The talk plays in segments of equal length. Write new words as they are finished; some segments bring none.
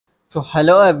So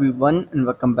hello everyone and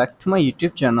welcome back to my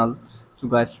YouTube channel. So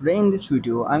guys, today in this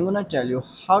video I'm gonna tell you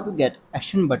how to get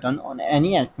action button on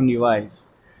any iPhone device.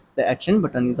 The action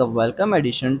button is a welcome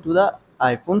addition to the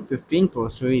iPhone 15 Pro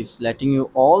series, letting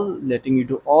you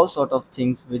do all sort of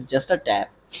things with just a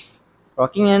tap.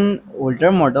 Rocking an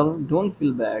older model, don't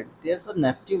feel bad. There's a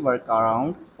nifty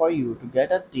workaround for you to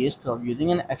get a taste of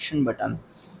using an action button,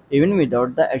 even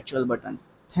without the actual button.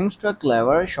 Thanks to a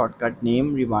clever shortcut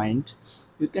named Rewind,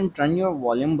 you can turn your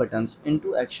volume buttons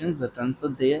into action buttons so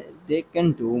they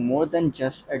can do more than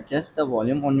just adjust the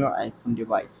volume on your iPhone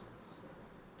device.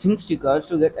 Things requires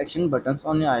to get action buttons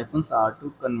on your iPhones are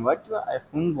to convert your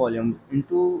iPhone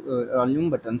volume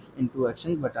buttons into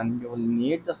action button. You will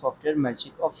need the software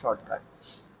magic of shortcut.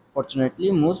 Fortunately,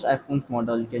 most iPhones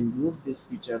model can use these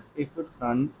features if it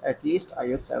runs at least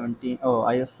iOS 17 or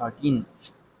iOS 13.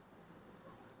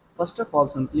 First of all,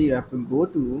 simply you have to go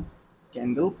to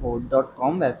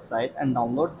Candlecode.com website and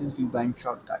download this rewind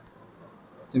shortcut.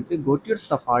 Simply go to your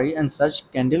Safari and search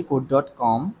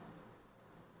Candlecode.com.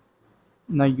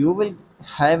 Now you will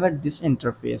have at this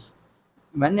interface.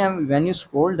 When you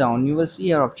scroll down, you will see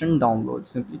your option download.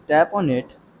 Simply tap on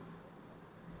it.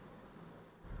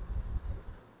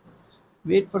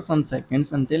 Wait for some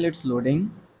seconds until it's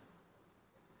loading.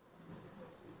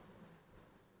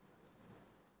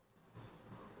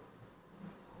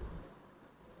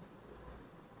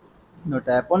 Now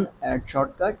tap on add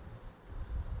shortcut.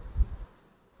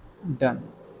 Done.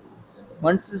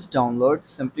 Once it's downloaded,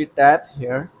 simply tap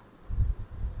here.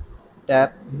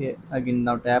 Tap here again.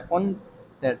 Now tap on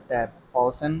that tap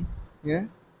pause and here.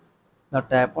 Now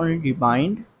tap on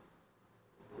rewind.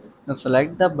 Now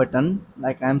select the button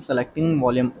like I am selecting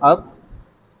volume up.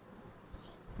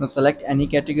 Now select any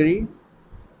category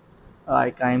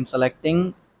like I am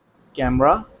selecting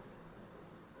camera.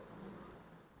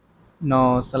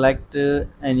 Now select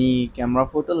any camera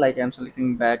photo like I am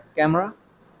selecting back camera.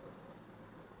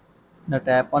 Now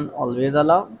tap on always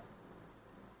allow.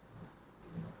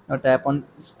 Now tap on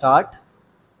start.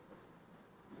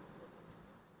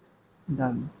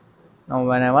 Done. Now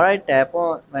whenever I tap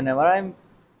on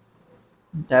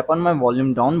my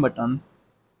volume down button,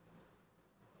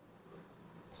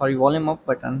 sorry, volume up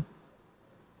button.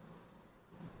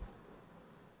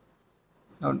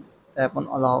 Now tap on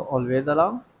allow, always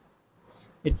allow.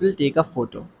 It will take a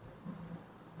photo.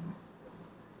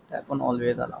 Tap on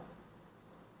always allow.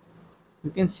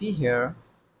 You can see here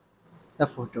the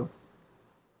photo.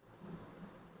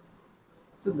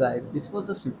 So guys, this was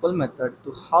a simple method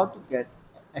to how to get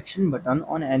action button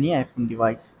on any iPhone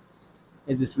device.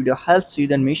 If this video helps you,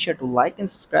 then make sure to like and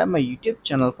subscribe my YouTube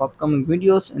channel for upcoming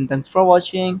videos, and thanks for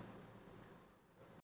watching.